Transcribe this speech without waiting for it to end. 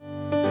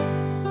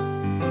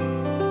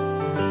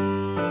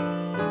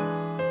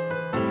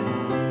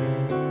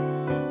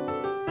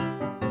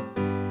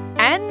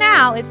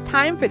now it's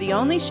time for the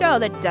only show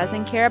that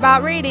doesn't care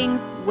about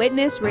ratings,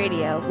 Witness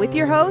Radio, with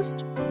your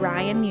host,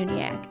 Ryan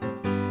Muniak.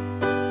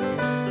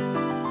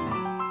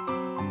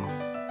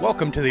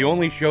 Welcome to the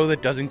only show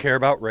that doesn't care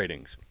about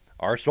ratings.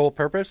 Our sole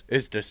purpose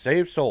is to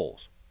save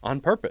souls.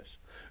 On purpose.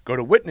 Go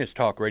to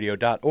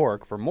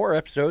witnesstalkradio.org for more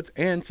episodes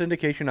and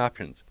syndication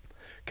options.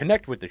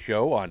 Connect with the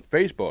show on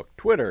Facebook,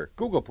 Twitter,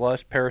 Google+,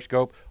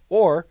 Periscope,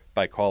 or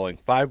by calling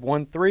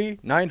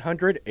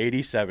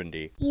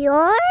 513-900-8070.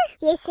 You're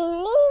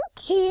listening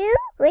to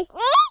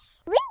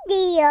Witness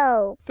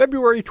Radio.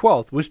 February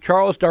 12th was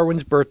Charles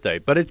Darwin's birthday,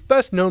 but it's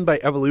best known by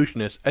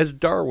evolutionists as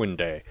Darwin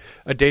Day,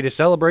 a day to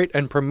celebrate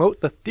and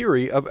promote the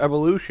theory of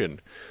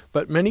evolution.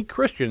 But many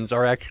Christians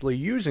are actually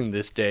using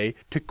this day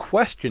to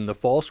question the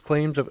false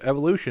claims of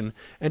evolution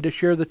and to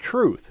share the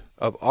truth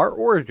of our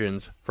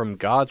origins from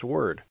God's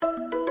Word.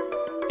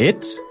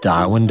 It's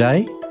Darwin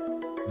Day.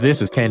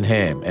 This is Ken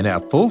Ham, and our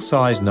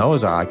full-size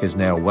Noah's Ark is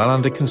now well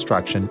under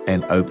construction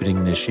and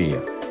opening this year.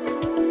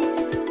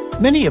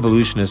 Many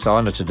evolutionists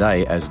honour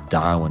today as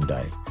Darwin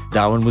Day.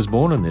 Darwin was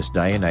born on this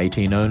day in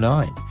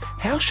 1809.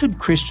 How should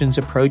Christians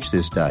approach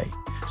this day?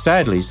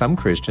 Sadly, some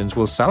Christians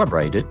will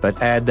celebrate it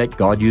but add that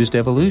God used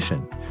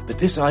evolution. But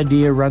this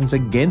idea runs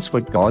against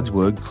what God's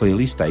Word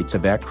clearly states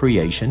about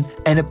creation,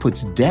 and it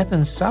puts death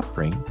and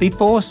suffering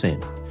before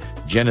sin.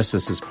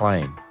 Genesis is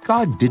plain.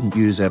 God didn't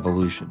use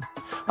evolution.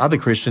 Other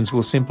Christians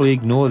will simply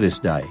ignore this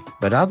day,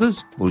 but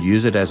others will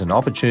use it as an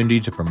opportunity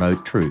to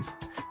promote truth.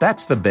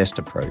 That's the best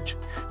approach.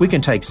 We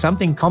can take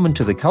something common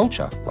to the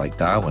culture, like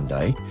Darwin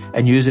Day,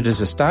 and use it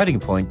as a starting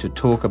point to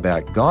talk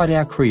about God,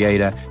 our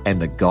Creator,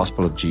 and the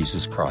gospel of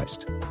Jesus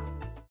Christ.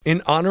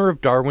 In honor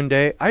of Darwin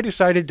Day, I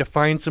decided to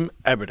find some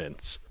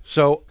evidence.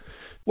 So,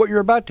 what you're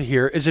about to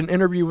hear is an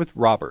interview with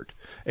Robert,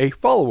 a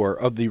follower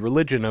of the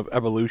religion of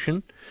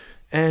evolution,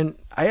 and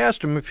I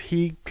asked him if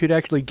he could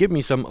actually give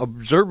me some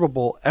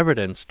observable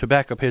evidence to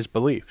back up his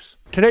beliefs.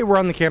 Today we're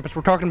on the campus,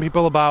 we're talking to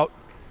people about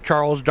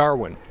Charles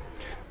Darwin.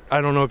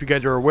 I don't know if you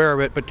guys are aware of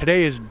it, but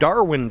today is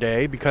Darwin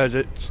Day because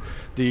it's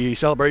the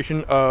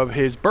celebration of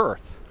his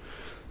birth.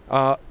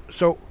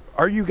 So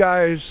are you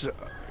guys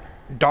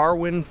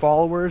Darwin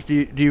followers?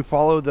 Do you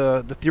follow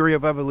the theory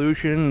of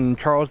evolution and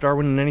Charles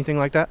Darwin and anything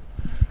like that?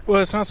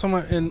 Well, it's not so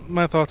much, in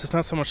my thoughts, it's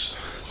not so much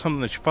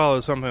something that you follow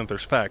as something that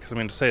there's facts. I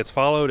mean, to say it's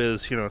followed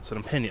is, it's an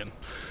opinion.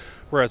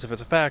 Whereas if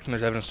it's a fact and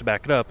there's evidence to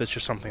back it up, it's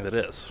just something that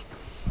is.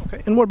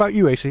 Okay, and what about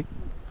you, AC?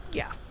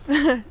 Yeah.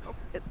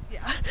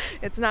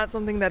 It's not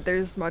something that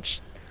there's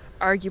much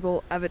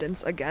arguable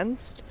evidence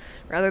against,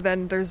 rather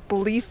than there's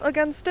belief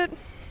against it.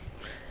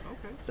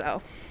 Okay.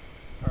 So.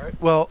 All right.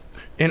 Well,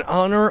 in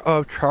honor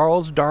of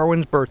Charles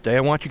Darwin's birthday,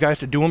 I want you guys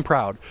to do him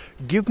proud.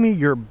 Give me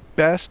your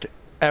best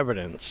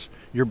evidence,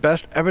 your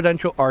best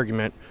evidential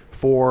argument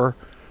for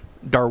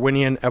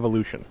Darwinian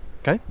evolution.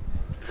 Okay?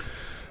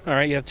 All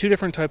right, you have two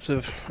different types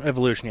of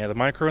evolution. You have the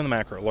micro and the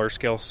macro, large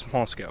scale,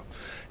 small scale.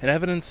 And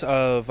evidence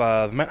of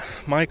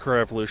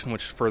microevolution,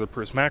 which further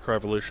proves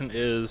macroevolution,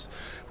 is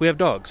we have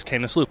dogs,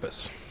 Canis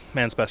lupus,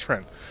 man's best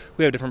friend.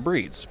 We have different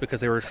breeds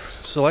because they were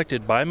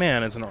selected by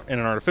man as in an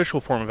artificial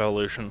form of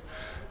evolution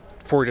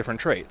for different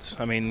traits.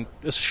 I mean,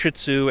 a Shih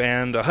Tzu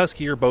and a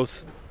Husky are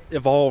both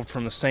evolved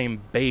from the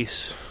same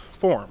base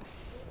form.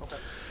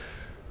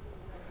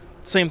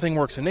 Same thing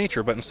works in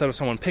nature, but instead of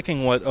someone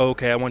picking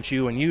I want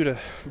you and you to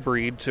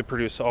breed to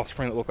produce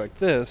offspring that look like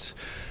this,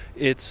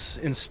 it's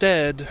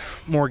instead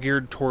more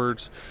geared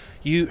towards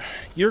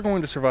you're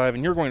going to survive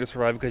and you're going to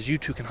survive because you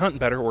two can hunt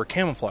better or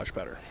camouflage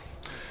better.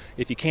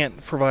 If you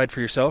can't provide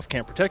for yourself,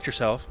 can't protect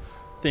yourself,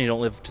 then you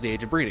don't live to the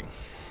age of breeding.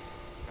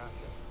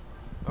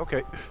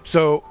 Okay,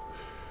 so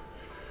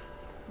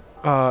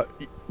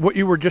what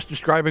you were just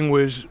describing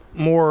was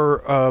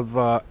more of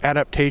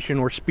adaptation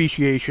or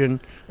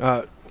speciation,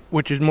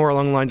 which is more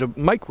along the lines of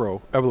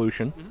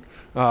microevolution.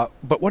 Mm-hmm.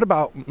 But what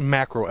about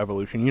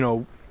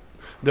macroevolution?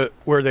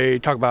 Where they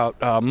talk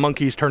about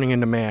monkeys turning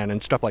into man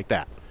and stuff like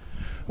that.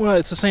 Well,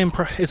 it's the same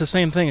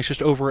thing. It's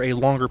just over a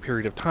longer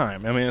period of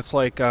time. I mean, it's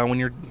like when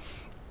you're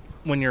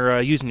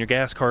using your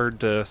gas card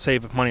to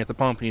save money at the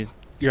pump, and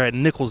you're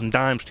adding nickels and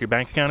dimes to your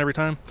bank account every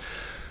time.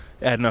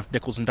 Add enough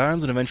nickels and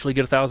dimes and eventually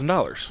get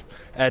 $1,000.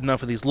 Add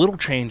enough of these little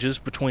changes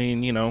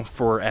between,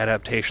 for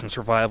adaptation,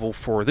 survival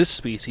for this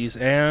species,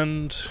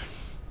 and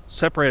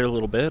separate it a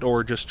little bit,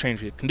 or just change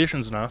the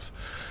conditions enough,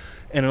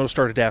 and it'll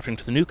start adapting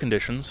to the new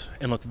conditions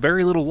and look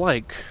very little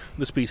like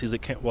the species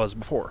it was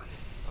before.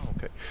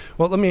 Okay.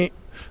 Well, let me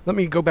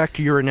go back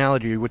to your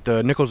analogy with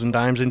the nickels and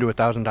dimes into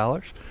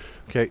 $1,000.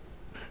 Okay.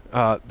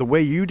 The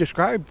way you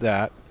described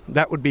that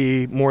would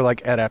be more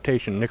like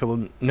adaptation.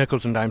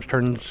 Nickels and dimes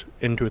turns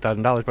into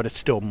 $1,000, but it's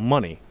still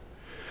money.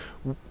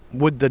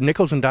 Would the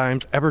nickels and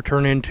dimes ever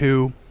turn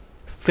into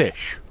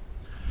fish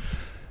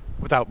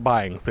without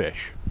buying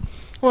fish?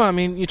 Well, I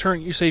mean, you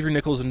save your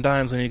nickels and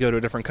dimes and you go to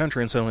a different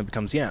country and suddenly it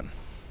becomes yen.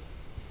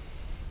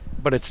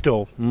 But it's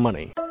still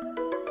money.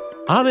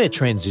 Are there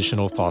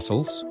transitional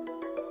fossils?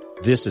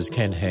 This is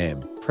Ken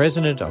Ham,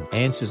 president of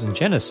Answers in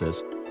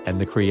Genesis and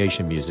the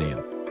Creation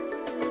Museum.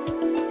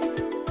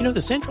 You know, the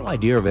central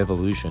idea of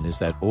evolution is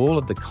that all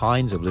of the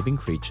kinds of living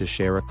creatures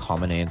share a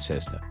common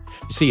ancestor.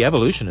 You see,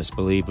 evolutionists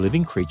believe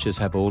living creatures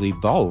have all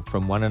evolved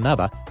from one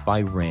another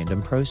by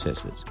random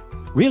processes.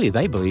 Really,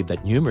 they believe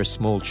that numerous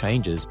small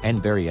changes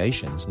and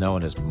variations,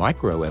 known as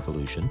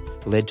microevolution,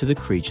 led to the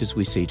creatures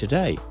we see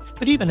today.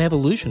 But even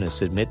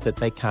evolutionists admit that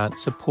they can't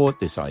support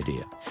this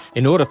idea.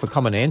 In order for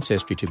common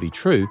ancestry to be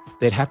true,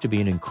 there'd have to be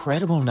an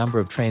incredible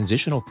number of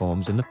transitional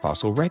forms in the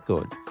fossil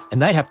record.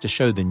 And they'd have to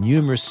show the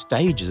numerous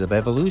stages of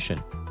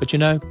evolution. But you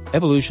know,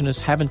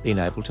 evolutionists haven't been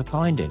able to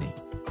find any.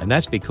 And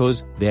that's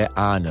because there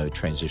are no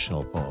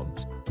transitional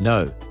forms.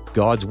 No,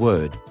 God's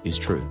word is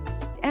true.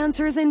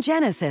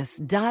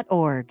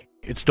 AnswersInGenesis.org.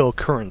 It's still a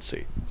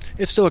currency.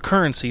 It's still a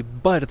currency,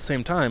 but at the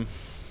same time,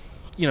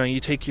 you know, you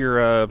take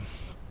your,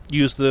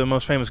 use the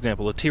most famous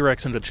example, the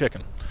T-Rex into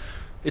chicken.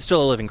 It's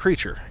still a living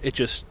creature. It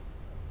just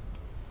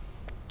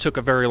took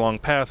a very long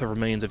path over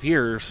millions of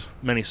years,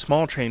 many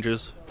small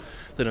changes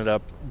that ended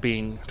up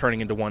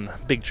turning into one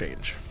big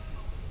change.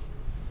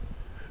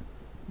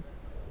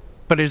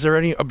 But is there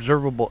any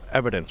observable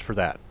evidence for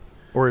that?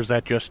 Or is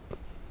that just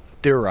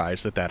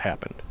theorized that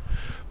happened?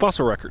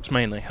 Fossil records,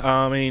 mainly.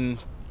 I mean,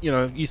 you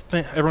know,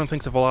 everyone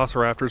thinks of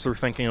velociraptors, they're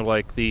thinking of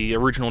like the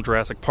original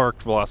Jurassic Park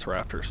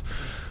velociraptors.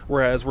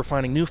 Whereas we're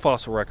finding new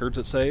fossil records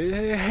that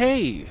say,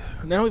 hey,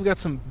 now we've got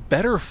some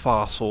better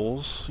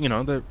fossils, you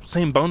know, the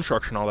same bone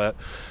structure and all that.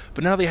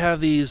 But now they have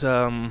these,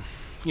 you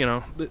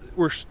know,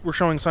 we're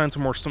showing signs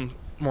of some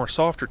more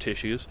softer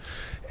tissues.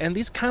 And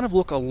these kind of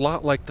look a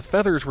lot like the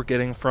feathers we're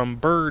getting from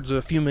birds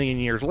a few million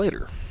years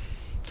later.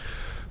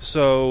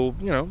 So,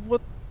 you know,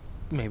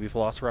 maybe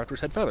velociraptors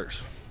had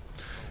feathers.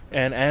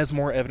 And as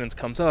more evidence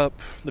comes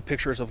up, the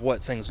pictures of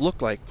what things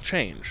look like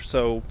change.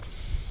 So,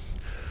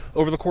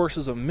 over the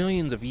courses of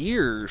millions of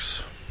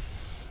years,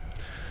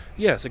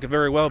 yes, it could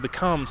very well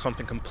become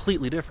something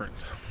completely different.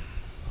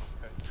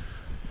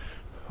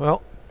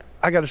 Well,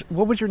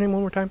 what was your name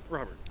one more time?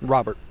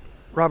 Robert,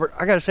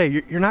 I gotta say,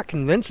 you're not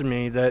convincing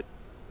me that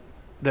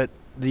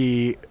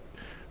the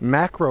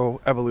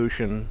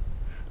macroevolution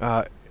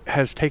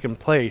has taken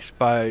place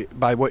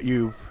by what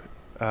you've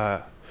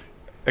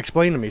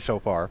explained to me so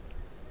far.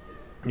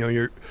 You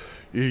know,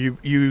 you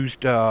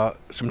used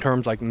some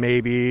terms like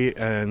maybe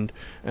and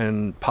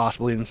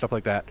possibly and stuff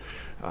like that,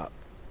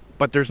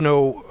 but there's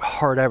no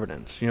hard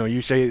evidence. You know,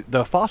 you say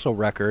the fossil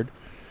record,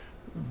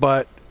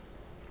 but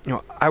you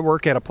know, I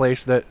work at a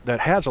place that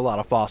has a lot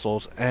of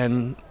fossils,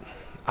 and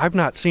I've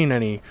not seen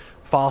any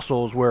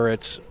fossils where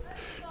it's,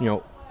 you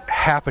know,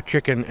 half a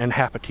chicken and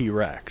half a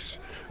T-Rex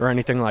or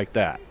anything like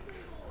that.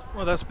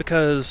 Well, that's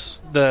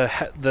because the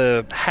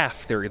half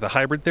theory, the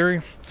hybrid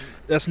theory,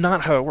 that's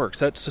not how it works.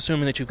 That's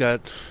assuming that you've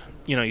got,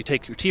 you know, you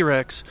take your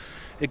T-Rex,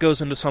 it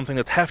goes into something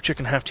that's half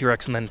chicken, half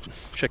T-Rex, and then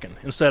chicken.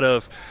 Instead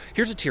of,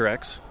 here's a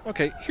T-Rex,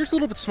 okay, here's a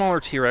little bit smaller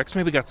T-Rex,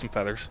 maybe got some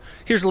feathers.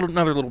 Here's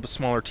another little bit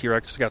smaller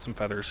T-Rex, it's got some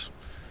feathers.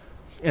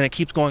 And it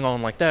keeps going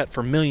on like that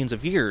for millions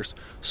of years.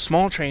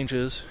 Small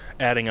changes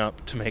adding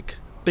up to make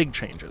big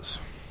changes.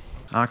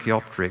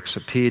 Archaeopteryx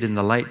appeared in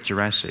the late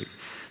Jurassic.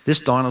 This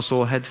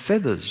dinosaur had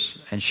feathers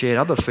and shared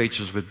other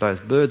features with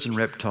both birds and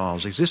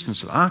reptiles. The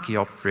existence of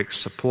Archaeopteryx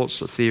supports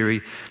the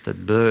theory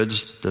that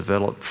birds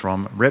developed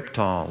from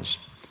reptiles,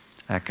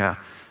 aka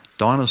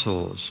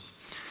dinosaurs.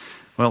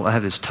 Well, I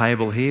have this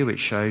table here which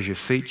shows you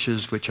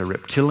features which are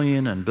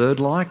reptilian and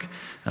bird-like.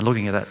 And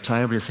looking at that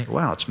table, you think,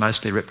 wow, it's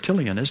mostly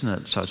reptilian, isn't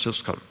it? So it's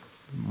just got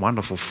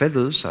wonderful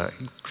feathers. So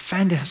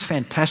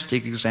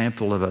fantastic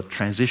example of a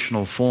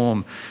transitional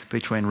form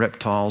between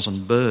reptiles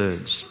and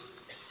birds.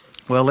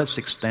 Well, let's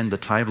extend the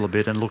table a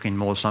bit and look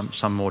in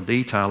some more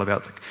detail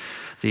about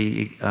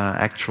the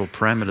actual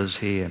parameters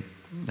here,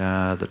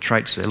 the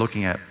traits they're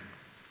looking at.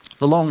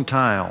 The long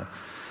tail.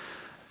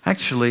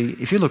 Actually,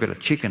 if you look at a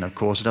chicken, of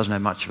course, it doesn't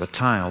have much of a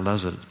tail,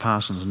 does it?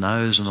 Parson's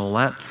nose and all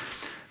that.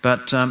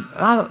 But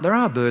there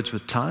are birds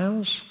with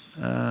tails.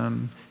 You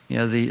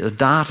know, the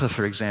darter,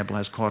 for example,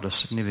 has quite a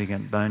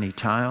significant bony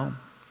tail.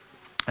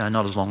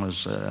 Not as long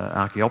as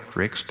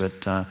Archaeopteryx, but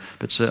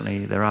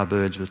certainly there are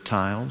birds with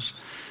tails.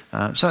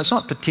 So it's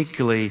not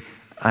particularly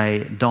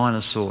a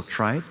dinosaur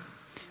trait,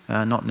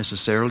 not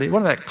necessarily.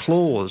 What about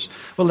claws?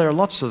 Well, there are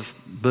lots of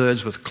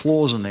birds with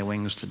claws in their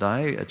wings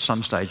today at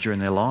some stage during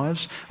their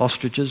lives.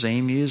 Ostriches,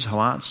 emus,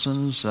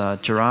 hoatzins,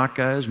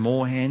 turacos,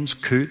 moorhens,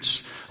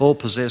 coots, all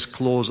possess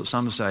claws at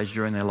some stage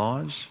during their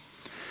lives.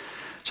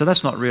 So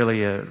that's not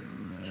really a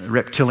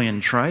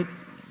reptilian trait.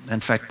 In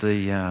fact,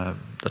 the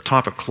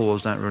type of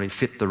claws don't really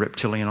fit the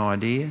reptilian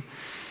idea.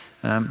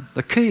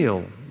 The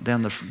keel,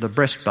 down the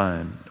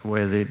breastbone,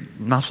 where the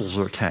muscles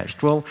are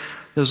attached. Well,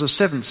 there was a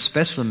seventh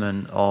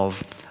specimen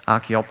of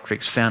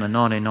Archaeopteryx found in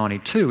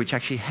 1992 which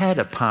actually had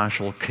a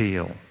partial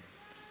keel.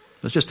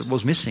 It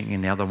was missing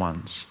in the other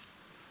ones.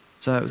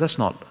 So that's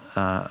not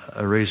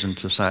a reason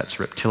to say it's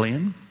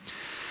reptilian.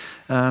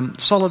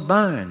 Solid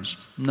bones.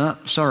 No,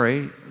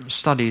 sorry.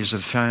 Studies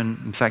have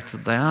shown, in fact,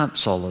 that they aren't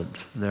solid.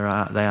 They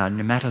are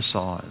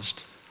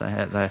pneumaticized.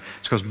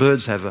 It's because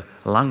birds have a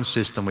lung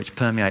system which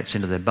permeates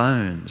into their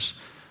bones.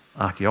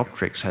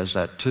 Archaeopteryx has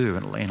that too,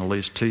 in at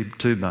least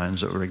two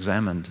bones that were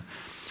examined.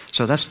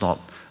 So that's not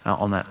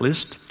on that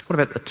list. What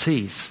about the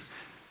teeth?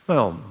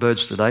 Well,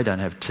 birds today don't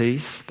have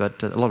teeth,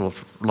 but a lot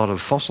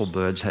of fossil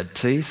birds had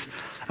teeth.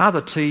 Are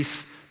the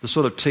teeth the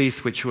sort of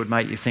teeth which would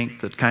make you think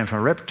that came from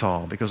a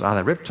reptile? Because are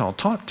they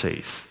reptile-type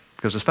teeth?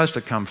 Because they're supposed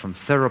to come from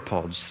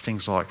theropods,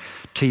 things like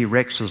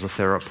T-Rex is a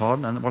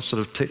theropod, and what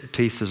sort of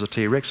teeth does a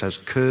T-Rex? Has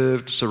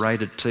curved,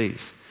 serrated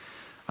teeth.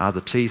 Are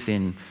the teeth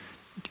in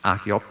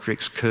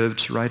Archaeopteryx curved,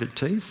 serrated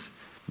teeth?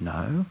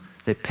 No,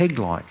 they're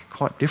peg-like,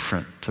 quite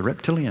different to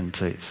reptilian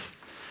teeth.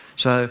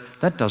 So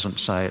that doesn't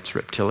say it's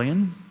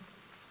reptilian.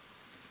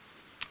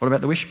 What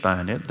about the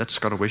wishbone? Yep, that's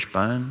got a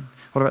wishbone.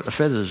 What about the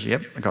feathers?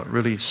 Yep, they've got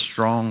really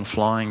strong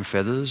flying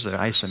feathers. They're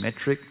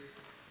asymmetric.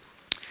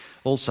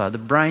 Also, the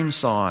brain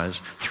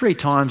size, 3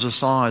 times the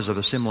size of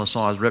a similar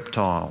sized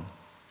reptile.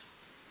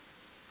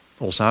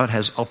 Also, it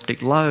has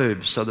optic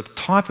lobes, so the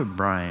type of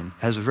brain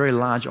has a very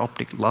large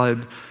optic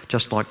lobe,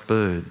 just like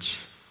birds.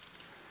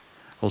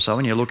 Also,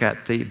 when you look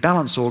at the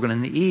balance organ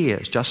in the ear,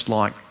 it's just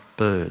like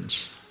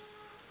birds,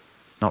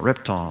 not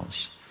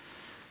reptiles.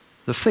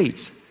 The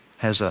feet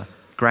has a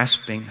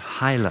grasping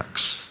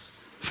hallux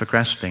for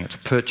grasping. It's a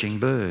perching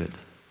bird.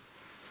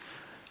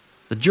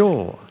 The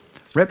jaw.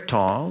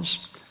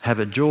 Reptiles have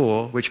a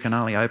jaw which can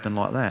only open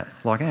like that,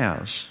 like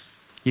ours.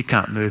 You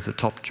can't move the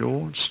top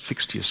jaw, it's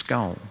fixed to your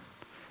skull.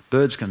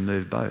 Birds can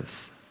move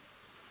both.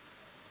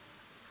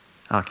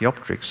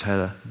 Archaeopteryx had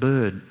a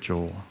bird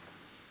jaw.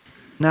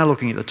 Now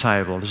looking at the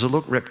table, does it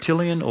look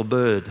reptilian or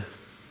bird?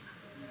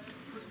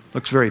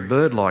 Looks very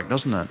bird-like,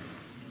 doesn't it?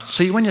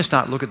 See, when you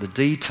start to look at the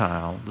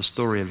detail, the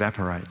story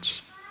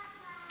evaporates.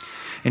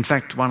 In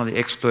fact, one of the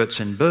experts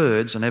in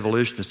birds, an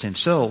evolutionist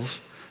himself,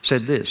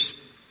 said this: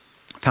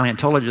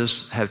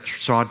 paleontologists have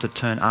tried to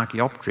turn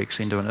Archaeopteryx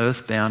into an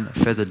earthbound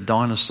feathered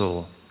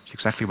dinosaur. It's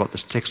exactly what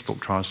this textbook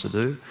tries to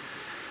do.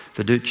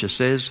 Verduccia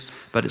says,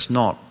 but it's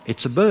not.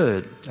 It's a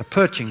bird, a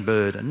perching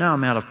bird, and no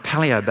amount of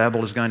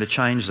paleobabble is going to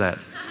change that.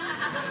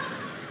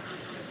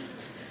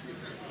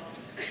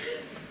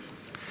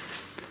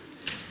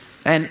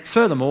 And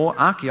furthermore,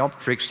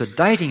 Archaeopteryx, the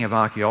dating of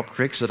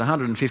Archaeopteryx at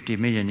 150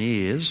 million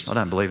years, I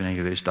don't believe in any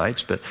of these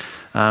dates, but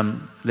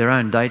their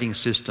own dating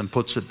system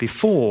puts it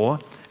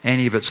before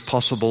any of its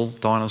possible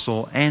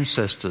dinosaur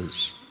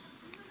ancestors.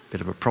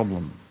 Bit of a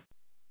problem.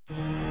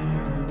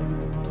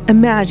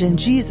 Imagine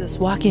Jesus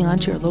walking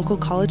onto your local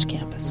college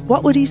campus.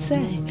 What would he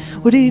say?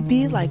 Would he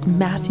be like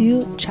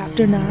Matthew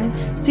chapter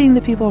 9, seeing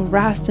the people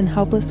harassed and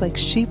helpless like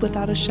sheep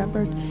without a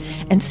shepherd,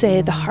 and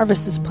say, the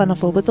harvest is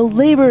plentiful, but the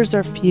laborers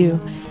are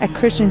few? At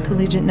Christian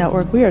Collegiate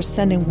Network, we are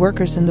sending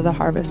workers into the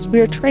harvest.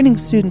 We are training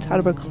students how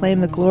to proclaim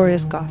the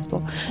glorious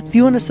gospel. If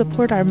you want to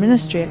support our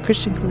ministry at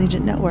Christian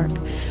Collegiate Network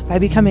by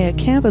becoming a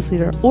campus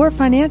leader or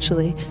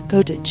financially,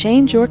 go to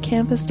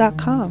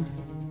changeyourcampus.com.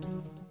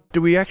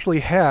 Do we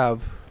actually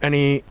have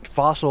any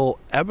fossil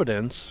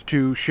evidence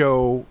to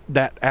show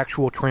that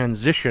actual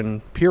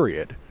transition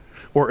period?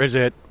 Or is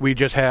it we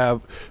just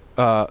have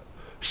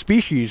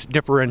species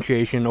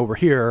differentiation over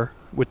here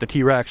with the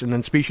T-Rex and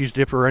then species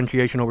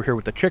differentiation over here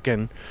with the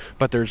chicken,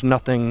 but there's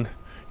nothing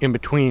in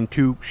between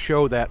to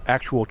show that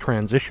actual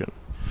transition?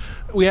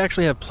 We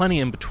actually have plenty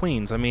in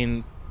betweens. I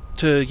mean,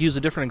 to use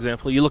a different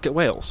example, you look at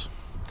whales.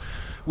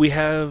 We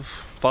have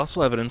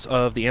fossil evidence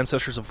of the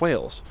ancestors of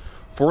whales,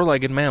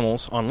 4-legged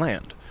mammals on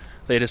land.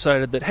 They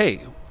decided that,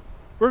 hey,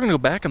 we're going to go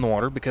back in the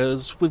water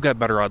because we've got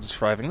better odds of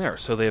surviving there.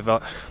 So they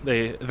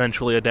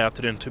eventually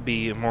adapted into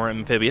be more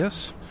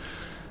amphibious,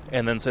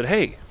 and then said,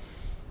 hey,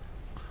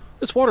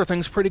 this water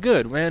thing's pretty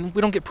good, and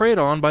we don't get preyed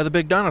on by the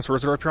big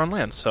dinosaurs that are up here on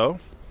land, so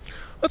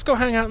let's go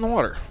hang out in the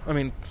water. I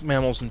mean,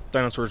 mammals and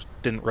dinosaurs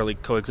didn't really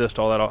coexist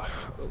for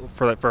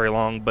that very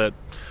long, but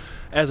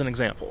as an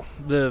example,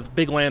 the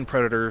big land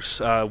predators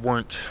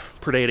weren't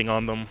predating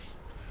on them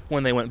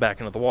when they went back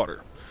into the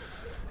water.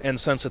 And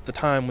since at the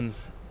time when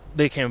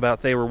they came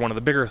about, they were one of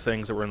the bigger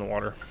things that were in the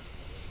water,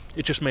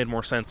 it just made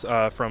more sense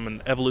from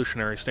an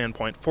evolutionary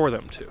standpoint for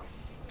them to.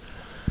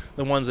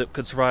 The ones that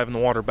could survive in the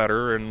water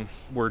better and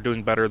were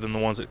doing better than the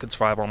ones that could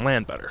survive on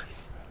land better,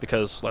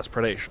 because less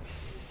predation.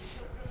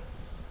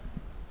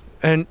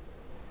 And,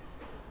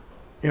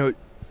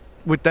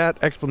 with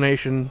that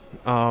explanation,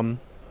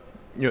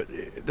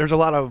 there's a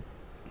lot of,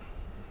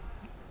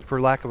 for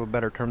lack of a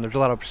better term, there's a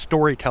lot of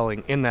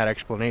storytelling in that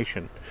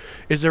explanation.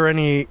 Is there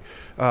any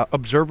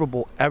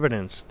observable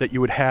evidence that you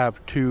would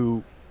have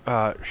to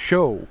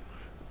show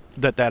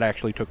that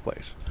actually took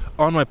place?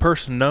 On my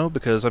person, no,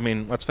 because, I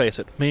mean, let's face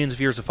it, millions of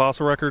years of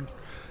fossil record,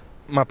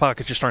 my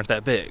pockets just aren't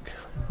that big.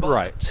 But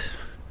right.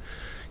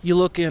 You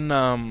look in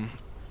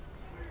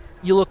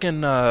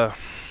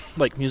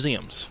like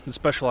museums that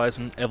specialize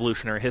in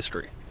evolutionary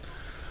history.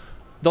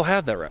 They'll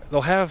have that, right?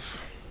 They'll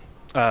have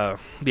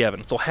the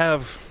evidence. They'll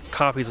have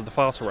copies of the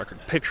fossil record,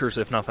 pictures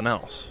if nothing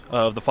else,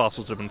 of the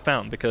fossils that have been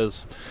found,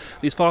 because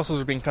these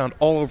fossils are being found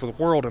all over the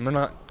world and they're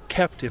not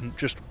kept in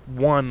just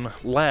one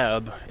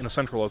lab in a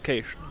central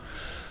location.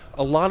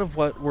 You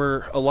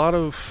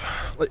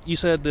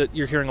said that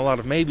you're hearing a lot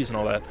of maybes and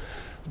all that,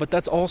 but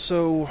that's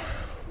also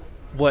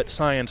what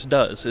science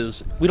does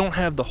is we don't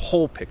have the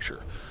whole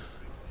picture,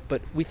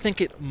 but we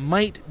think it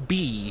might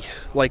be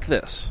like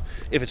this.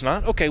 If it's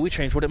not, okay, we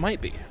change what it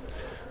might be.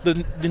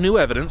 The new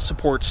evidence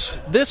supports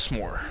this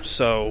more,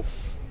 so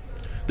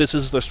this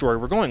is the story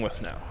we're going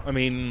with now. I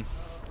mean,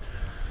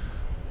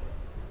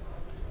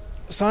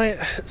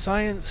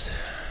 science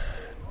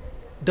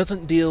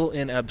doesn't deal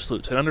in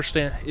absolutes.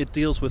 It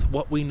deals with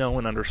what we know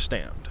and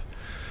understand.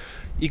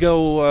 You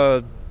go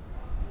a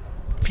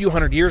few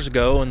hundred years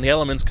ago, and the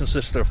elements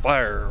consisted of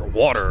fire,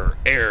 water,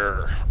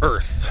 air,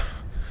 earth.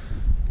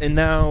 And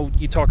now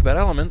you talk about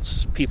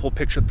elements, people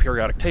picture the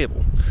periodic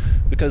table.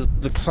 Because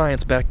the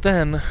science back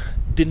then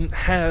didn't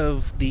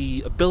have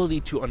the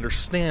ability to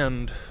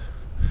understand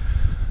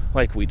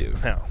like we do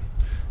now.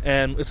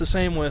 And it's the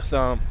same with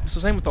all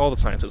the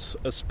sciences,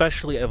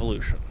 especially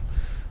evolution.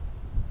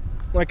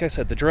 Like I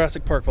said, the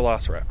Jurassic Park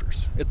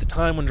velociraptors. At the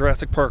time when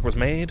Jurassic Park was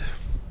made,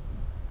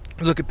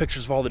 look at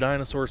pictures of all the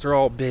dinosaurs. They're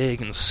all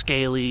big and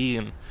scaly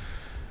and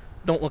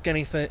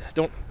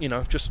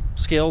just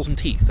scales and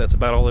teeth. That's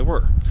about all they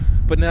were.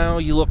 But now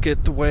you look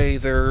at the way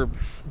they're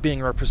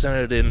being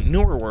represented in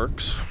newer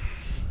works,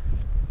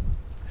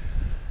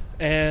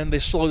 and they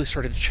slowly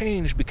started to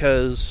change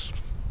because,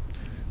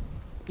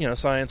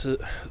 science,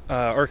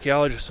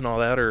 archaeologists and all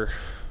that are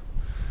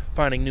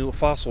finding new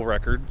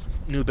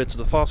bits of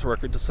the fossil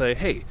record to say,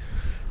 hey,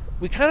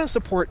 we kind of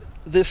support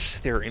this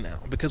theory now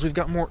because we've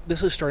got more.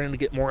 This is starting to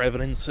get more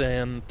evidence,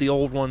 and the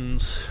old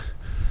one's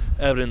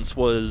evidence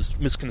was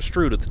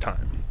misconstrued at the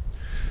time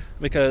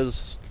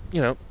because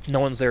no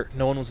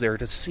one was there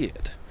to see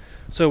it.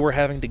 So we're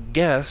having to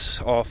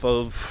guess off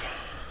of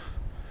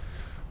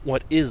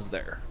what is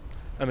there.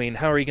 I mean,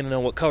 how are you going to know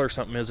what color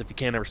something is if you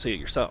can't ever see it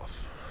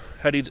yourself?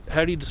 How do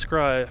you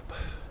describe,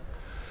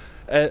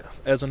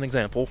 as an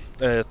example,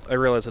 I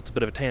realize that's a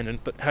bit of a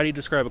tangent, but how do you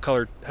describe the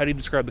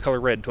color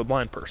red to a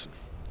blind person?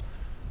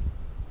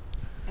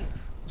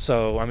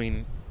 So, I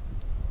mean,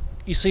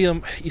 you see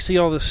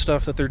all this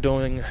stuff that they're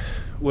doing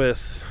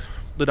with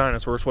the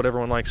dinosaurs, what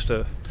everyone likes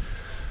to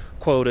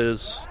quote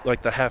as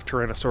like the half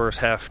Tyrannosaurus,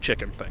 half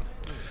chicken thing.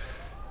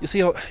 You see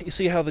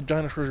how the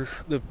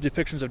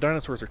depictions of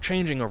dinosaurs are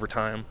changing over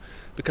time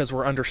because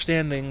we're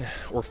understanding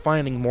or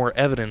finding more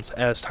evidence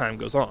as time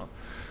goes on.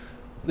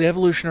 The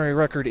evolutionary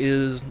record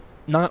is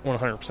not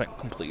 100%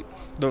 complete.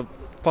 The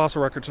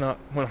fossil record's not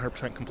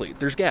 100% complete.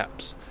 There's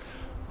gaps.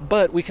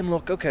 But we can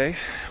look, okay,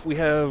 we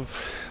have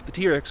the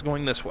T-Rex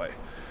going this way.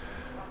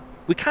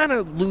 We kind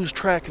of lose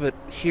track of it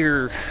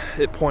here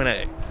at point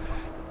A.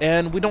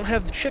 And we don't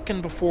have the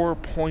chicken before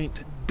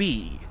point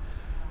B.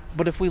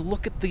 But if we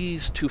look at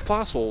these two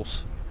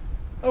fossils,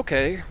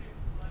 okay,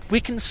 we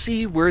can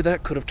see where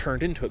that could have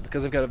turned into it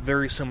because they've got a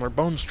very similar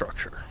bone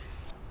structure.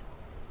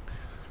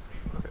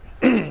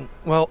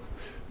 Well,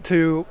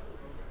 to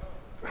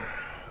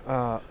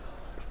kind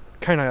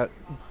of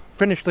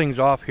finish things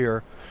off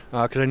here,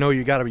 because I know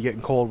you got to be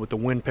getting cold with the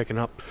wind picking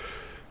up,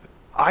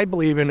 I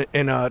believe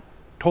in a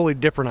totally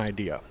different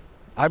idea.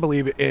 I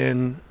believe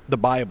in the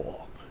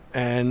Bible,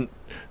 and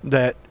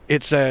that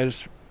it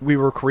says we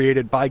were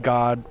created by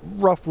God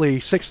roughly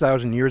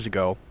 6,000 years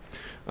ago.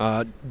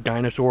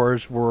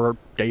 Dinosaurs were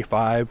day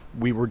 5,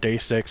 we were day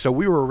 6, so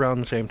we were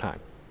around the same time.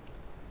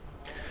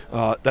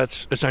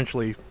 That's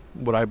essentially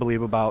what I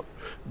believe about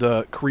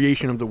the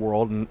creation of the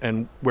world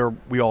and where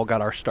we all got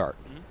our start.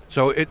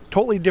 So it's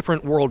totally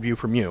different worldview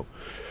from you.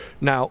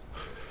 Now,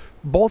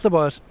 both of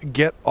us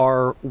get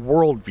our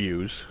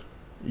worldviews,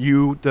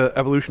 you, the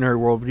evolutionary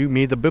worldview,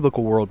 me, the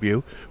biblical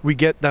worldview, we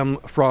get them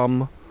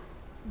from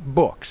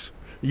books.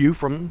 You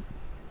from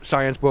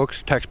science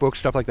books, textbooks,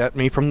 stuff like that,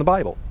 me from the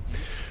Bible.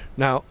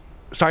 Now,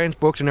 science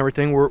books and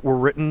everything were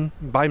written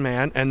by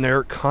man, and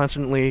they're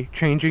constantly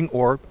changing,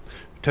 or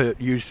to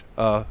use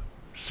a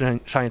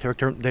scientific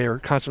term, they're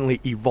constantly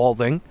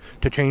evolving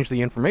to change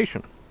the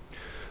information.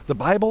 The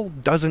Bible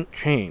doesn't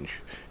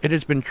change. It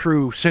has been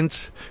true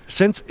since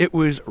it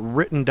was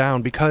written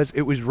down, because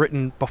it was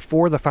written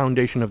before the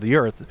foundation of the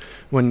earth,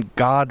 when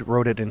God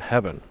wrote it in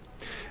heaven.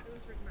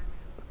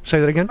 Say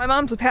that again? My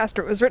mom's a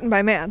pastor. It was written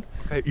by man.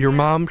 Your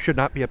mom should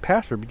not be a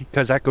pastor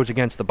because that goes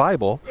against the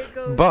Bible,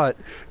 but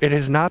it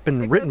has not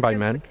been written by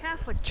men. The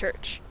Catholic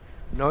Church.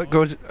 No, it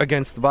goes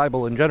against the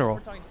Bible in general.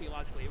 We're talking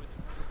theologically. It was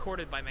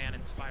recorded by man,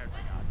 inspired by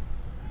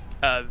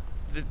God.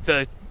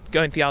 The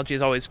going theology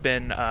has always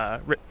been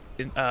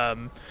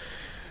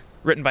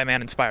written by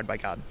man, inspired by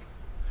God.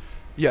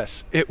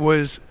 Yes, it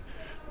was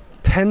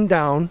penned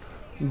down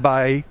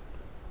by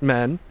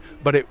men,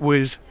 but it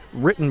was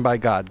written by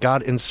God.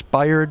 God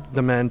inspired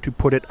the men to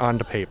put it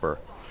onto paper.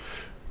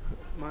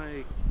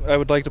 I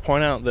would like to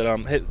point out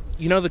that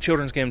you know the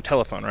children's game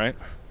Telethon, right?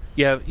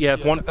 You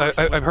have one.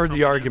 I've heard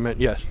the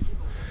argument. Yes.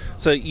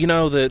 So you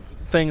know that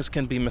things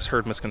can be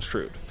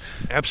misconstrued.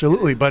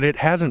 Absolutely, but it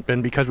hasn't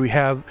been, because we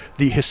have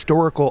the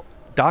historical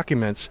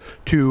documents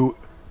to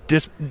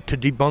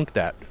debunk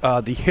that.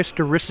 The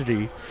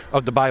historicity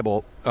of the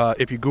Bible.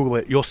 If you Google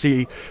it, you'll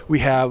see we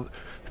have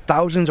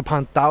thousands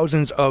upon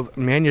thousands of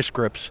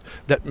manuscripts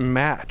that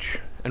match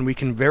and we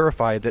can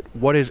verify that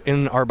what is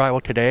in our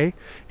Bible today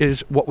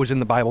is what was in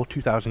the Bible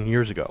 2,000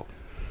 years ago.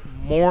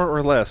 More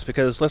or less,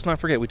 because let's not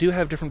forget, we do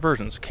have different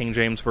versions. King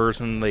James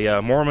Version,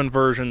 the Mormon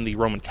version, the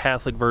Roman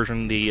Catholic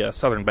version, the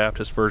Southern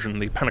Baptist version,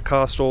 the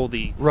Pentecostal,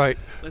 the... Right.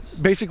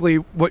 Basically,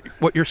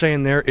 what you're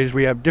saying there is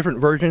we have different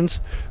versions.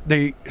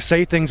 They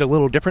say things a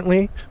little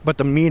differently, but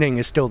the meaning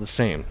is still the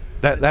same.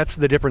 That's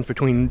the difference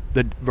between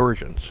the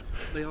versions.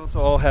 They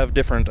also all have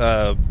different,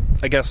 I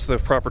guess the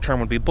proper term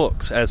would be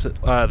books, as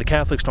the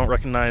Catholics don't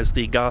recognize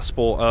the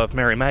Gospel of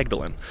Mary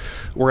Magdalene,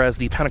 whereas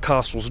the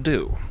Pentecostals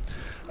do.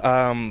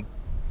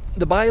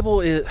 The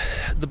Bible is...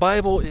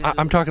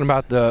 I'm talking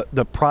about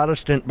the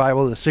Protestant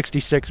Bible, the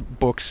 66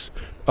 books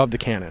of the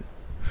canon.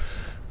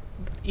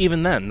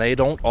 Even then, they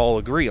don't all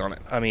agree on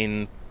it. I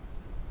mean,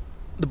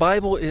 the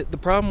Bible... the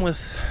problem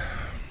with...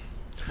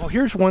 Well,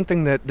 here's one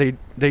thing that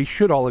they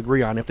should all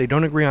agree on. If they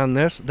don't agree on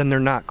this, then they're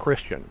not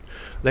Christian.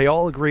 They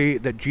all agree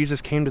that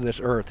Jesus came to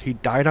this earth. He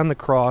died on the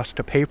cross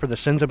to pay for the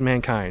sins of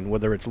mankind,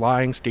 whether it's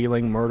lying,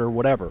 stealing, murder,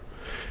 whatever.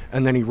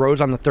 And then he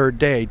rose on the third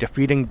day,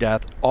 defeating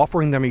death,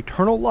 offering them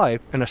eternal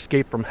life and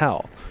escape from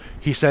hell.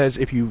 He says,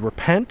 if you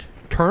repent,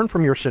 turn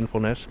from your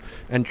sinfulness,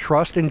 and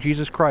trust in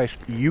Jesus Christ,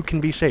 you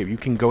can be saved. You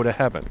can go to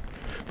heaven.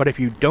 But if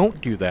you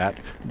don't do that,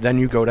 then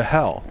you go to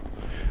hell.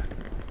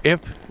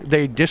 If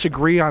they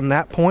disagree on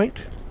that point,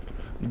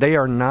 they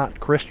are not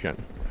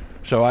Christian.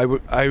 So I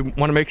want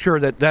to make sure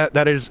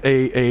that is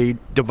a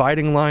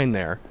dividing line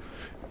there.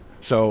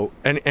 So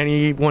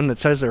anyone that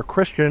says they're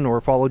Christian or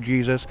follow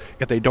Jesus,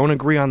 if they don't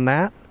agree on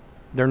that,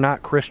 they're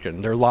not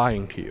Christian. They're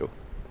lying to you.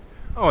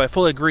 Oh, I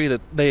fully agree that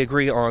they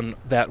agree on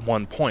that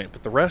one point.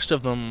 But the rest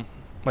of them,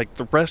 like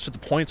the rest of the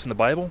points in the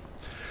Bible,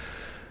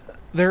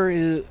 there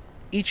is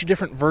each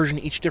different version,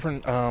 each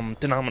different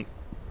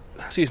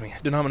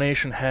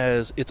denomination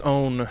has its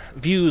own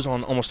views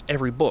on almost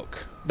every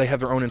book. They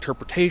have their own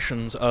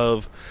interpretations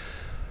of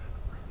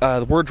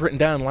the words written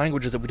down in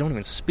languages that we don't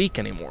even speak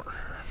anymore.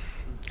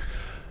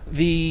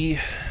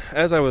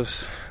 As I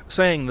was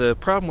saying, the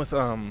problem with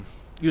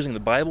using the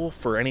Bible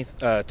for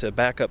to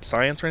back up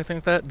science or anything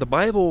like that, the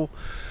Bible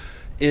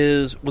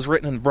was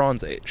written in the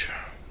Bronze Age,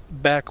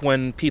 back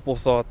when people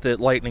thought that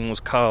lightning was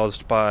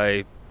caused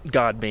by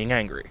God being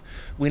angry.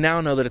 We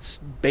now know that it's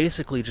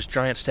basically just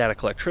giant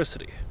static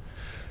electricity.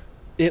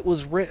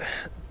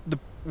 The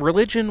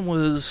religion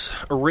was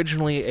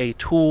originally a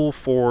tool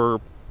for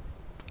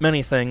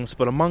many things,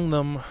 but among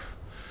them,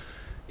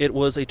 it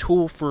was a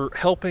tool for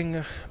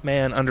helping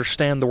man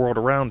understand the world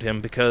around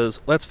him,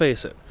 because, let's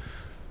face it,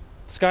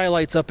 sky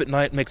lights up at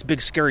night, makes big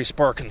scary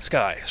spark in the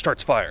sky,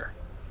 starts fire.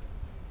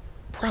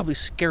 Probably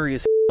scary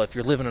as hell if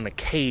you're living in a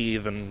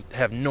cave and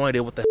have no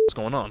idea what the hell is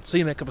going on. So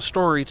you make up a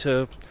story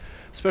to,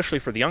 especially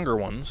for the younger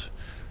ones,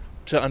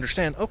 to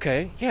understand,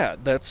 okay, yeah,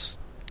 that's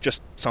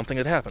just something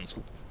that happens.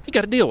 You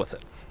got to deal with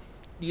it.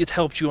 It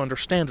helps you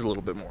understand it a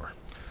little bit more.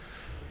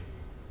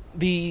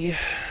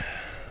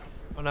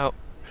 Now,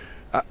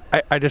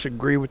 I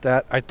disagree with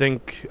that. I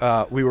think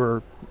we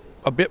were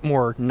a bit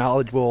more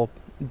knowledgeable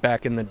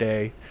back in the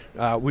day.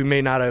 We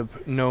may not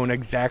have known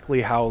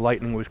exactly how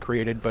lightning was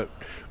created, but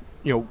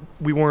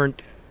we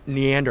weren't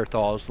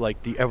Neanderthals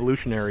like the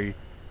evolutionary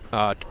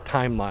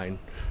timeline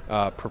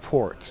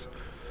purports.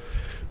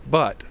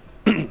 But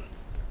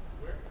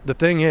the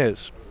thing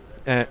is,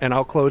 and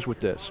I'll close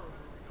with this,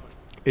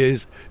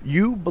 is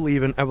you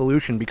believe in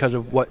evolution because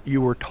of what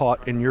you were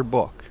taught in your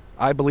book.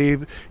 I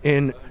believe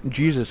in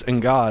Jesus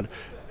and God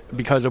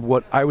because of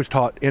what I was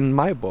taught in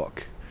my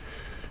book.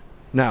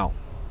 Now,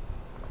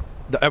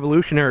 the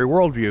evolutionary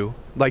worldview,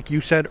 like you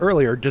said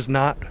earlier, does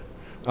not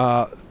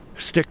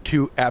stick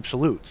to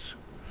absolutes.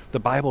 The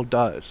Bible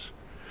does.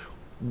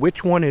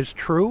 Which one is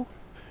true?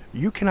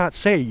 You cannot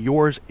say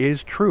yours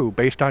is true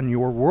based on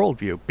your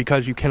worldview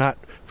because you cannot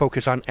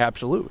focus on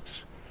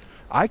absolutes.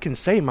 I can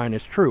say mine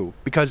is true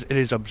because it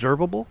is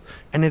observable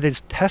and it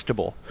is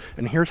testable.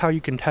 And here's how you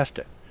can test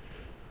it.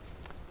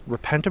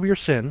 Repent of your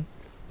sin.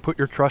 Put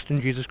your trust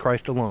in Jesus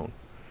Christ alone.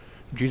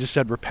 Jesus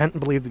said, repent and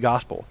believe the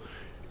gospel.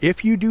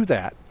 If you do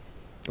that,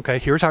 okay,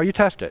 here's how you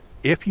test it.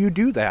 If you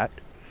do that,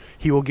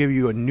 he will give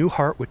you a new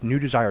heart with new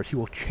desires. He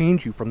will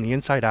change you from the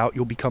inside out.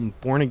 You'll become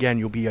born again.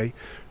 You'll be a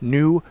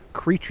new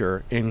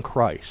creature in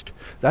Christ.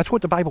 That's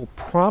what the Bible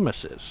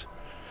promises.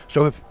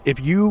 So if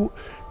you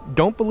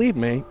don't believe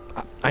me,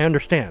 I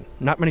understand.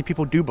 Not many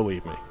people do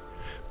believe me.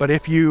 But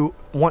if you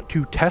want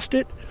to test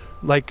it,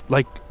 like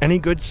any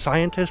good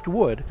scientist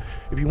would,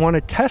 if you want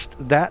to test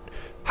that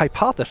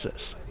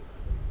hypothesis,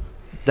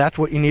 that's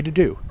what you need to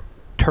do.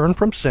 Turn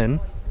from sin,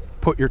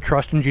 put your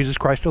trust in Jesus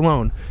Christ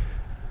alone,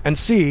 and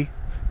see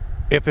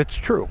if it's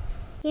true.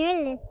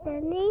 You're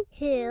listening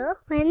to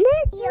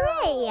Witness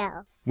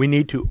Radio. We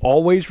need to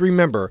always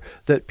remember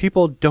that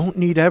people don't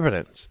need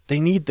evidence. They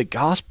need the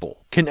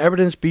gospel. Can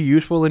evidence be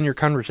useful in your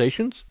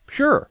conversations?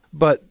 Sure,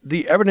 but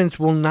the evidence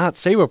will not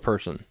save a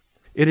person.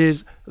 It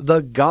is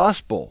the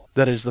gospel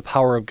that is the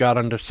power of God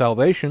unto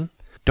salvation.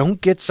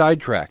 Don't get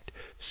sidetracked.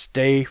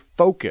 Stay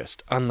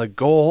focused on the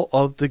goal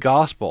of the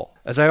gospel.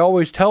 As I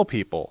always tell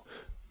people,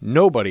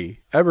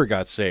 nobody ever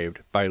got saved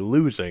by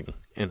losing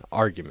in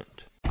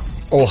argument.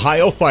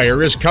 Ohio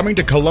Fire is coming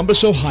to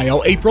Columbus,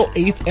 Ohio, April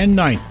 8th and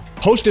 9th.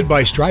 Hosted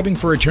by Striving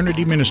for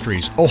Eternity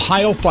Ministries,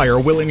 Ohio Fire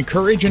will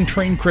encourage and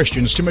train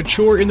Christians to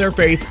mature in their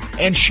faith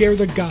and share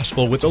the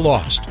gospel with the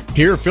lost.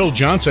 Hear Phil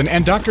Johnson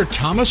and Dr.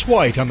 Thomas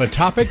White on the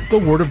topic, the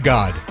Word of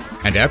God.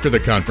 And after the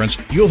conference,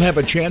 you'll have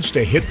a chance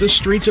to hit the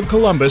streets of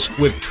Columbus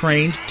with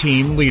trained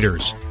team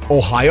leaders.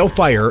 Ohio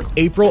Fire,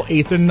 April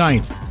 8th and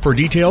 9th. For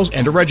details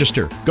and to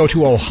register, go to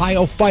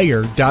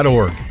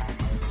ohiofire.org.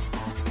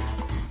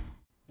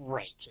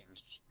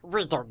 Ratings.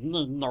 We don't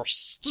need no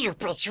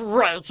stupid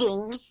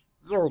ratings.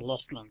 You're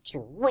listening to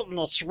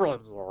Witness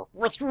Radio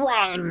with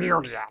Ryan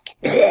Muniak.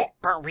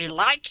 But we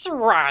like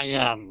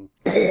Ryan.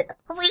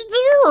 We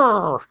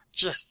do.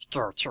 Just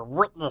go to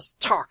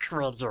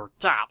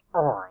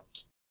witnesstalkradio.org.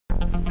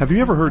 Have you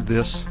ever heard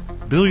this?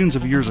 Billions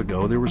of years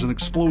ago, there was an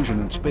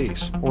explosion in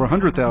space. Or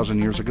 100,000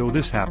 years ago,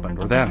 this happened,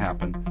 or that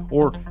happened.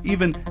 Or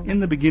even, in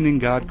the beginning,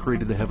 God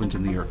created the heavens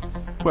and the earth.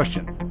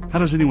 Question, how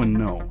does anyone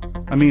know?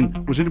 I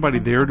mean, was anybody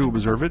there to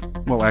observe it?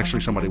 Well, actually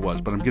somebody was,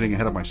 but I'm getting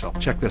ahead of myself.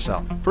 Check this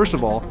out. First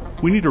of all,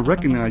 we need to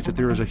recognize that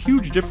there is a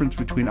huge difference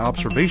between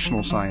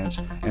observational science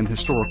and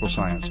historical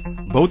science.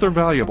 Both are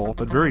valuable,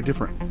 but very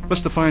different.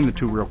 Let's define the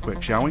two real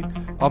quick, shall we?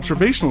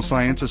 Observational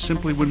science is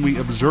simply when we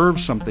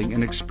observe something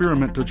and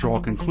experiment to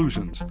draw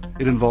conclusions.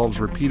 It involves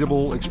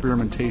repeatable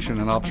experimentation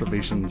and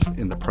observations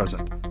in the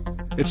present.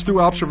 It's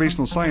through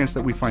observational science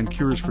that we find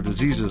cures for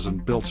diseases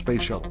and build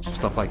space shuttles,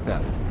 stuff like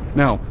that.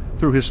 Now,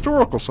 through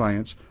historical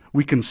science,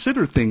 we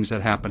consider things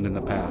that happened in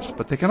the past,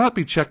 but they cannot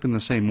be checked in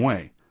the same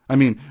way. I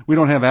mean, we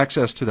don't have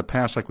access to the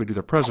past like we do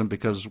the present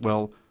because,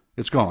 well,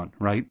 it's gone,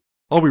 right?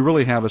 All we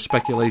really have is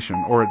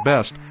speculation, or at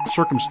best,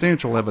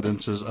 circumstantial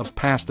evidences of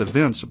past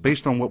events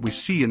based on what we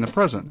see in the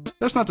present.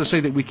 That's not to say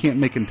that we can't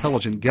make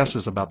intelligent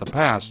guesses about the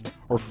past,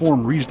 or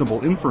form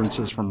reasonable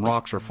inferences from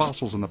rocks or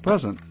fossils in the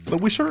present,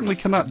 but we certainly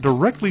cannot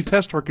directly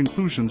test our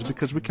conclusions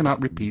because we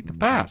cannot repeat the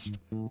past.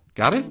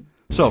 Got it?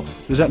 So,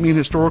 does that mean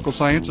historical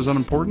science is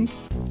unimportant?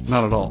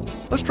 Not at all.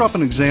 Let's drop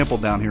an example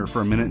down here for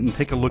a minute and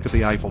take a look at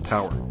the Eiffel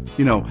Tower.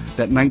 You know,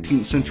 that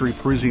 19th century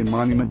Parisian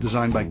monument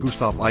designed by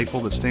Gustave Eiffel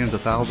that stands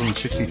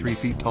 1,063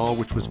 feet tall,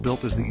 which was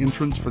built as the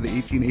entrance for the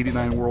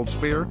 1889 World's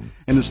Fair,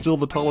 and is still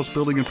the tallest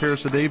building in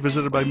Paris today,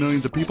 visited by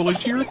millions of people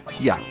each year?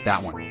 Yeah,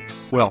 that one.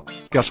 Well,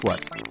 guess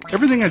what?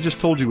 Everything I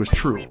just told you is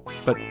true,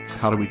 but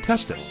how do we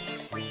test it?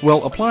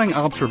 Well, applying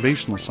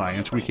observational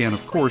science, we can,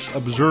 of course,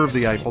 observe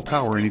the Eiffel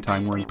Tower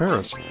anytime we're in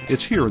Paris.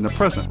 It's here in the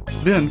present.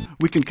 Then,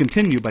 we can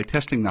continue by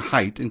testing the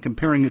height and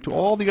comparing it to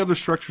all the other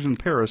structures in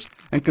Paris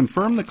and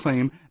confirm the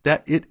claim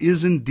that it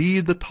is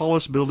indeed the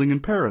tallest building in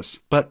Paris.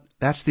 But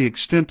that's the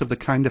extent of the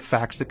kind of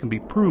facts that can be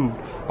proved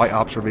by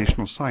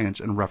observational science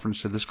in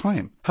reference to this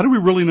claim. How do we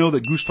really know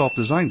that Gustave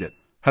designed it?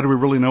 How do we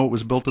really know it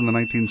was built in the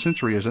 19th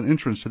century as an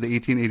entrance to the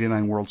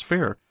 1889 World's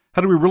Fair?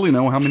 How do we really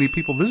know how many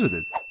people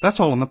visited? That's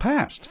all in the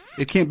past.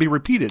 It can't be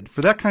repeated. For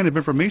that kind of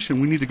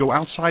information, we need to go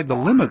outside the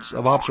limits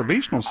of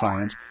observational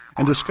science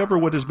and discover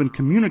what has been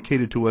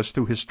communicated to us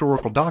through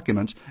historical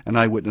documents and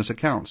eyewitness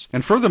accounts.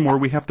 And furthermore,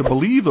 we have to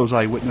believe those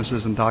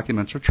eyewitnesses and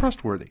documents are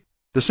trustworthy.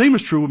 The same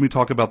is true when we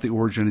talk about the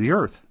origin of the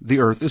Earth. The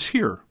Earth is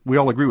here. We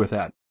all agree with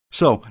that.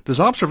 So,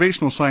 does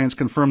observational science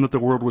confirm that the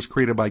world was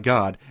created by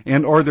God?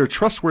 And are there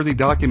trustworthy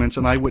documents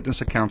and eyewitness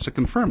accounts that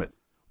confirm it?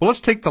 Well, let's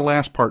take the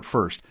last part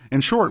first. In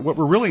short, what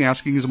we're really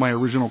asking is my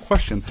original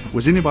question,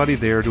 was anybody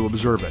there to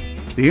observe it?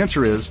 The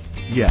answer is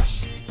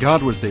yes.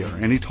 God was there,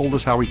 and He told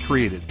us how He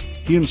created.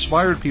 He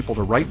inspired people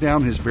to write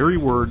down His very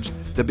words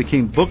that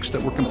became books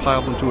that were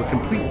compiled into a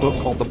complete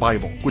book called the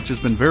Bible, which has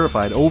been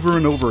verified over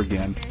and over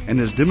again and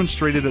has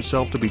demonstrated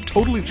itself to be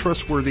totally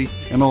trustworthy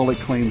in all it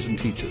claims and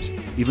teaches.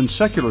 Even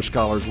secular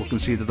scholars will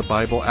concede that the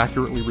Bible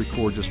accurately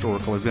records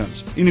historical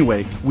events.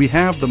 Anyway, we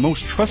have the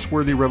most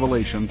trustworthy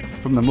revelation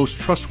from the most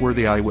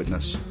trustworthy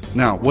eyewitness.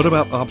 Now, what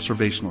about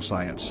observational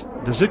science?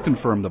 Does it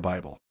confirm the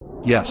Bible?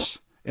 Yes.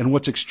 And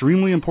what's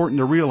extremely important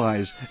to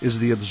realize is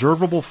the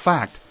observable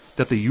fact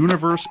that the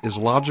universe is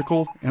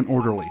logical and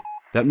orderly.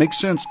 That makes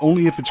sense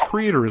only if its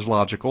creator is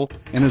logical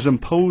and has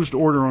imposed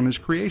order on his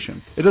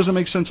creation. It doesn't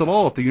make sense at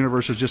all if the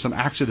universe is just an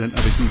accident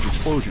of a huge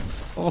explosion.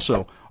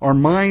 Also, our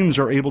minds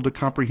are able to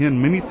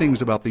comprehend many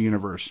things about the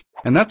universe,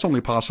 and that's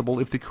only possible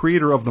if the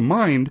creator of the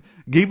mind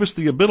gave us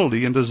the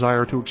ability and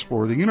desire to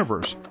explore the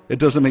universe. It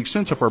doesn't make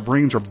sense if our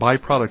brains are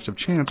byproducts of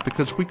chance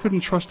because we couldn't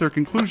trust their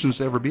conclusions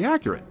to ever be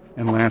accurate.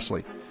 And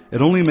lastly,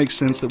 it only makes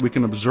sense that we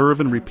can observe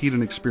and repeat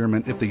an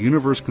experiment if the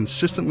universe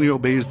consistently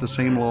obeys the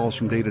same laws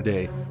from day to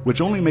day, which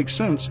only makes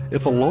sense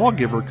if a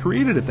lawgiver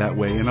created it that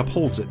way and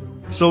upholds it.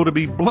 So to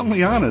be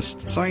bluntly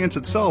honest, science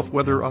itself,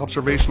 whether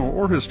observational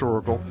or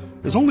historical,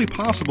 is only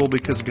possible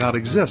because God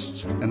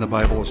exists and the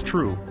Bible is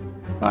true.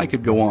 I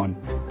could go on,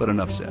 but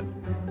enough said.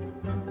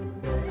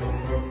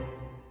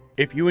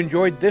 If you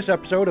enjoyed this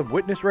episode of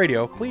Witness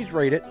Radio, please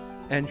rate it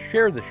and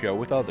share the show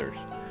with others.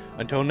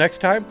 Until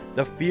next time,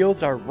 the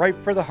fields are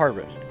ripe for the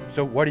harvest.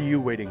 So what are you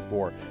waiting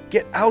for?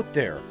 Get out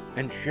there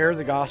and share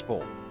the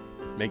gospel.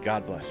 May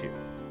God bless you.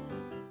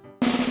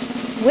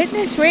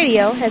 Witness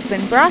Radio has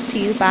been brought to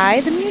you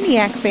by the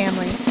Muniak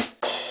family.